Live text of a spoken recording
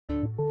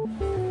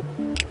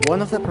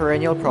One of the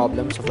perennial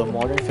problems of the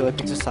modern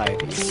Philippine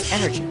society is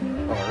energy,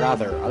 or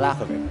rather, a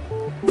lack of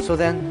it. So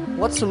then,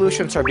 what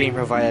solutions are being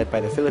provided by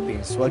the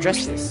Philippines to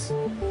address this?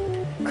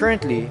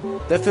 Currently,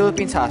 the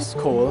Philippines has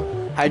coal,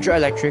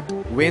 hydroelectric,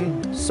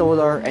 wind,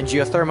 solar, and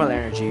geothermal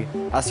energy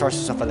as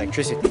sources of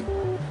electricity.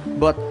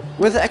 But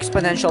with the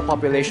exponential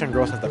population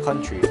growth of the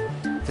country,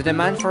 the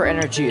demand for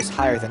energy is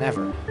higher than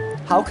ever.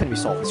 How can we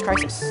solve this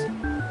crisis?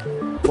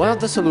 One of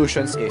the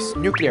solutions is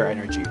nuclear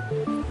energy.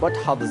 But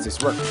how does this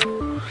work?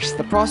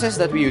 The process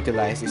that we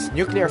utilize is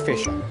nuclear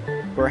fission,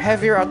 where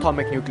heavier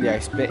atomic nuclei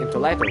split into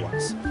lighter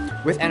ones,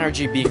 with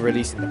energy being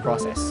released in the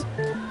process.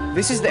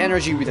 This is the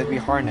energy that we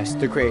harness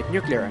to create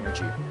nuclear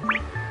energy.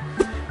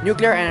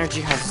 Nuclear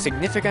energy has a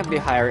significantly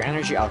higher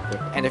energy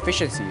output and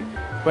efficiency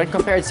when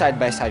compared side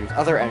by side with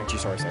other energy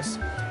sources.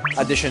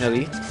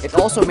 Additionally, it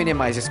also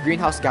minimizes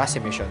greenhouse gas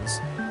emissions,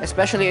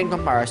 especially in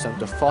comparison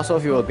to fossil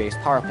fuel-based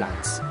power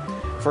plants.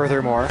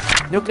 Furthermore,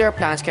 nuclear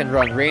plants can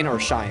run rain or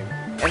shine,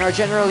 and are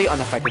generally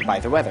unaffected by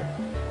the weather.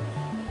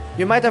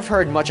 You might have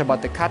heard much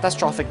about the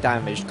catastrophic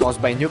damage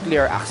caused by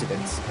nuclear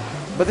accidents,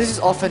 but this is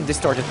often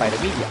distorted by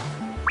the media.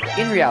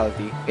 In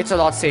reality, it's a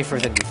lot safer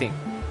than we think.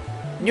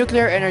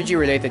 Nuclear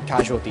energy-related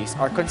casualties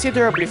are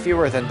considerably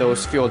fewer than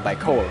those fueled by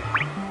coal,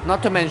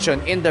 not to mention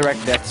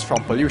indirect deaths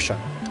from pollution.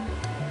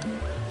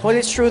 While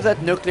it's true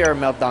that nuclear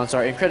meltdowns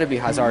are incredibly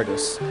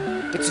hazardous,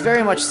 it's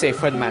very much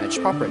safe when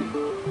managed properly.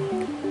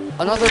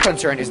 Another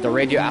concern is the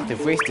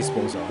radioactive waste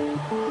disposal.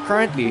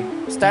 Currently,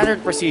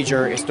 standard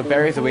procedure is to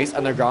bury the waste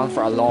underground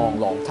for a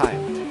long time.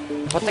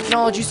 But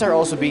technologies are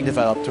also being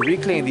developed to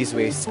reclaim these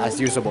wastes as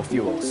usable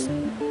fuels.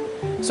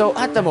 So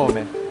at the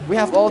moment, we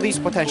have all these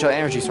potential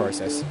energy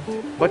sources,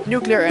 but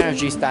nuclear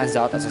energy stands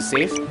out as a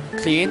safe,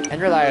 clean,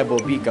 and reliable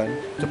beacon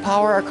to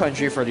power our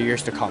country for the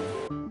years to come.